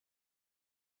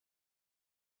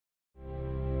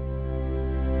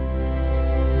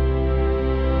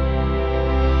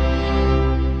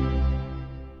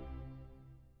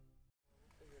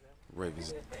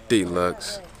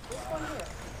Deluxe.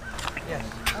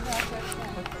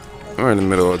 We're in the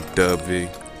middle of Dub V.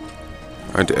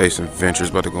 We're at the Ace Adventures,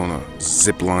 about to go on a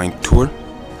zipline tour.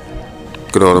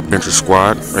 Good old adventure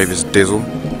squad, Ravis Dizzle,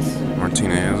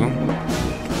 Martina Hansel.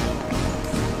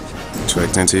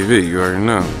 Swagg TV, you already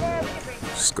know.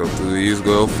 Just go through these,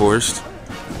 go forest,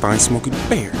 find Smokey the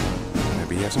Bear.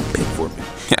 Maybe he has some pick for me.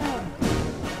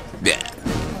 Yeah.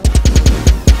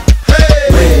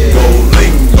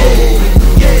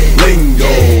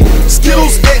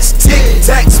 Skittles, X, Tic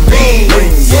Tacs, Bean.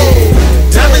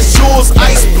 Diamonds, jewels,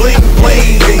 ice, bling,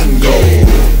 bling.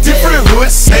 Different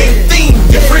hoods, same thing,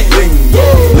 different lingo.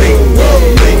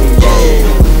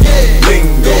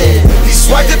 These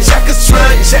swagger jackers try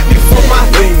and chat me for my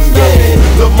lingo.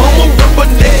 The mama rubber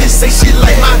naked say she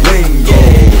like my lingo.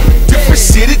 Different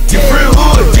city, different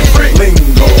hood, different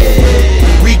lingo.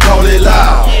 We call it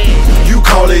loud, you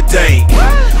call it dank.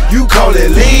 You call it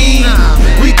lean,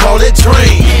 we call it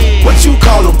drink. What you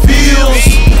call them pills,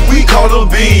 we call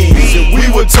them beans. If we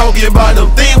were talking about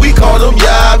them things, we call them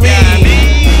yamin.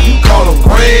 You call them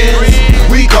grands,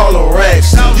 we call them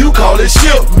racks. You call it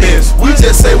shipments, we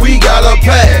just say we got a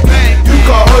pack. You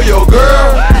call her your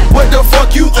girl, what the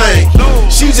fuck you think?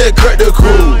 She just cut the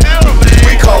crew,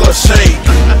 we call her shake.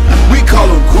 We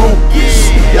call them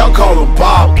groupies, y'all call them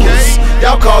boppers.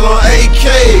 Y'all call them AK,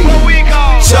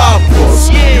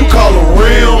 choppers. You call them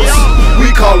rims,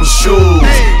 we call them shoes.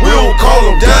 We don't call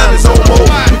them diamonds no more,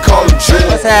 we call them jewels.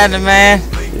 What's happening, man?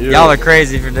 Y'all are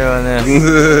crazy for doing this.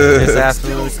 It's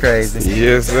absolutely crazy.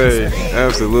 Yes, sir.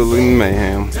 Absolutely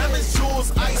mayhem.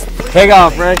 Take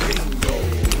off, Ray.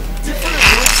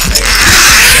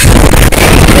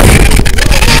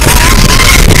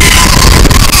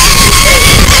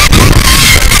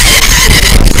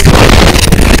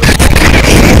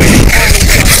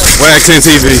 Swagg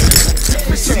TV.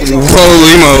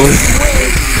 Holy moly.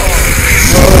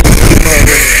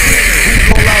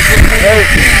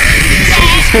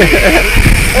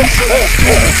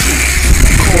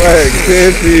 Swagg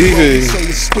TV.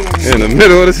 In the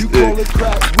middle of the stick.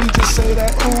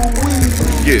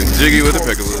 Getting jiggy with the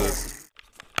peckerwoods.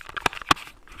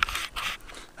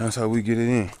 That's how we get it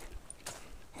in.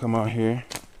 Come out here.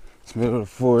 It's the middle of the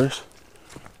forest.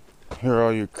 Here are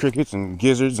all your crickets and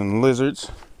gizzards and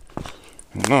lizards.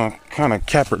 No, kind of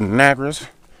capernacras.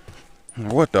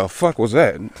 What the fuck was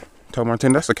that? Tell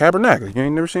Martin that's a cabernacle. You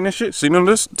ain't never seen that shit? Seen on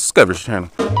this Discovery Channel.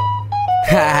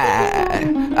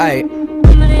 Alright.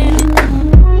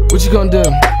 What you gonna do?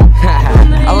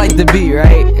 I like the beat,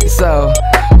 right? So,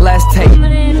 last take.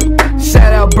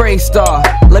 Shout out Braystar.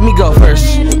 Let me go first.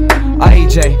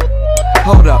 AJ.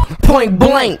 Hold up, point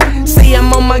blank. See,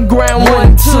 I'm on my ground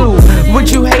 1-2. What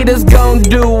you haters gon'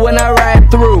 do when I ride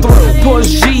through?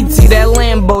 Porsche GT, that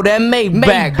Lambo, that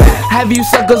Maybach. Have you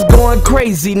suckers going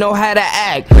crazy? Know how to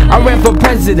act? I ran for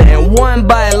president, won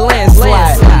by a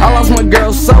landslide. I lost my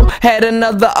girl, so had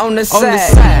another on the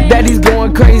side. Daddy's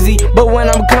going crazy, but when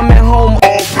I'm coming home,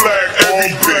 all black every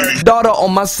day. Daughter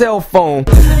on my cell phone.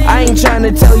 I ain't trying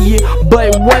to tell you,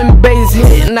 but one bass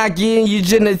hit knock you in your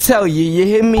genitalia. You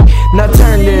hear me? Now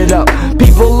turn it up.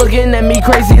 People looking at me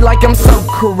crazy like I'm so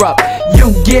corrupt.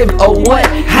 You give a what?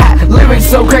 Hot lyrics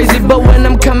so crazy, but when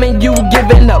I'm coming, you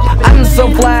giving up. I'm so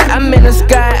fly, I'm in the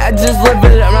sky. I just live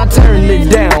it up and I turn it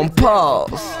down.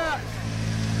 Pause.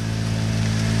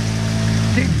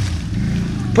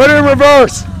 Put it in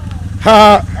reverse.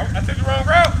 I took the wrong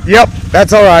route? Yep,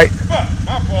 that's all right. Fuck,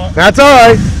 my fault. That's all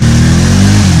right.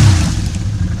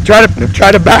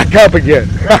 Try to back up again.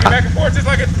 Back and forth just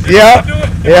like a yeah.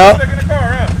 Yeah. Stuck in the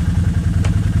car, huh?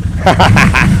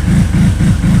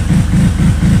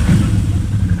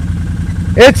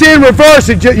 It's in reverse.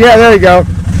 Yeah, there you go.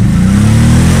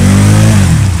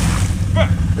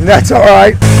 And that's all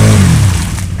right.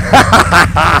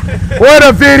 What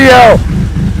a video!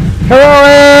 Come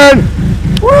on!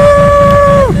 Woo!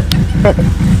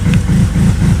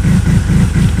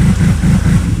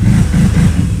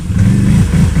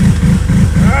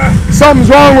 Something's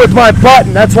wrong with my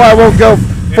button. That's why I won't go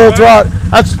full throttle.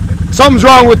 Something's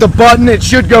wrong with the button. It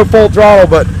should go full throttle,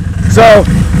 but so.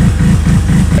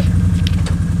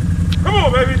 Come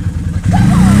on, baby.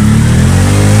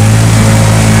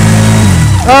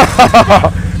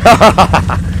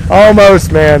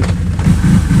 Almost, man.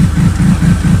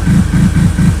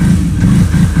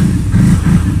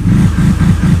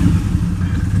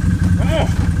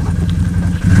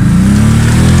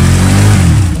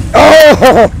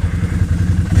 Oh!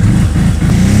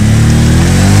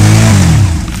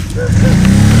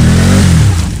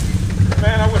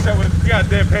 Man, I wish I would have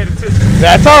goddamn paid attention.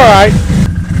 That's all right.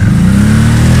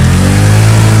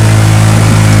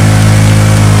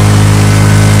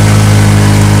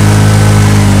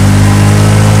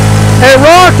 Hey,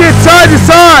 rock it side to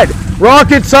side.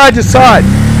 Rock it side to side.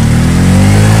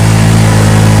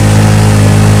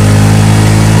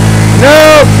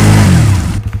 No.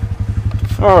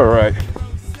 All right.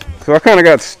 So I kind of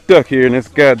got stuck here in this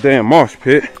goddamn mosh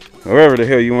pit, whatever the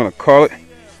hell you want to call it,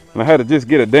 and I had to just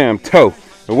get a damn tow.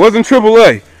 It wasn't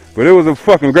AAA, but it was a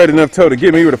fucking great enough tow to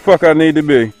get me where the fuck I need to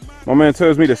be. My man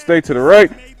tells me to stay to the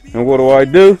right, and what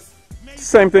do?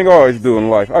 Same thing I always do in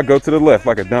life. I go to the left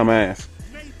like a dumbass.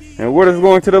 And where does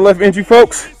going to the left end you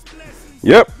folks?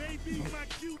 Yep,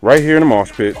 right here in the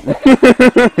mosh pit.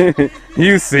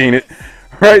 You've seen it,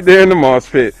 right there in the mosh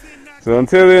pit. So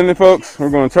until then, folks, we're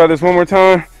gonna try this one more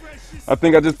time. I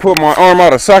think I just pulled my arm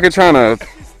out of socket trying to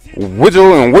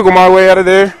wiggle my way out of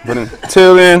there. But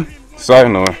until then,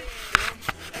 sayonara.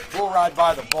 We'll ride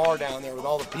by the bar down there with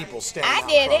all the people standing. I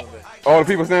did it. All the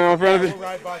people standing in front of it? We'll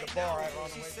ride by the bar right on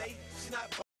the way back.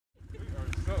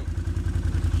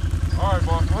 All right,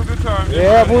 boss. One good time.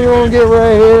 Yeah, we're gonna get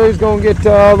right here. He's gonna get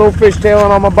a little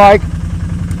fishtailing on my bike.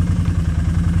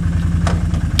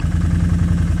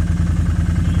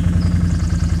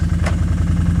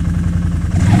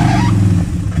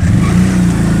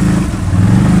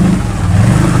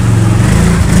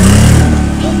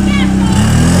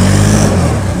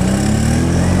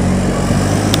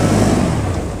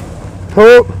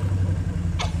 Poop.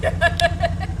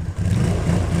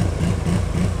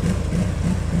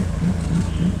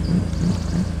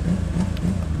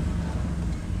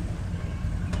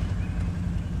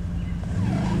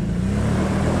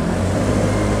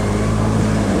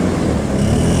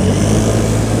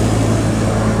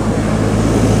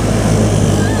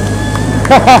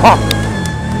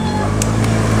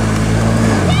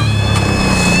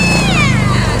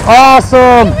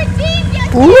 Awesome.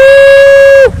 Woo!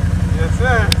 Yes,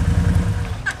 sir.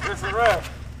 It's a wrap.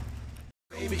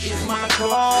 Maybe it's my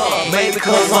car, maybe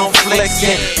cause I'm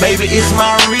flexing. Maybe it's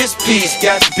my wrist piece,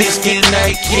 got the bitch getting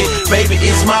naked. Maybe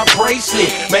it's my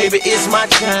bracelet, maybe it's my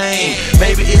chain.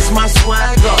 Maybe it's my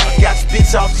swagger, got the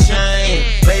bitch off the chain.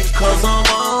 Maybe cause I'm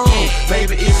on,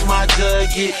 maybe it's my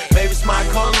jugget. Maybe it's my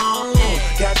cologne,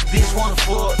 got the bitch wanna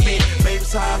fuck me. Maybe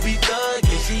it's how I be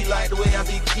thugging, she like the way I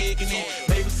be kicking it.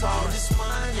 Maybe it's all this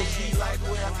money, she like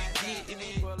the way I be getting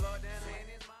it.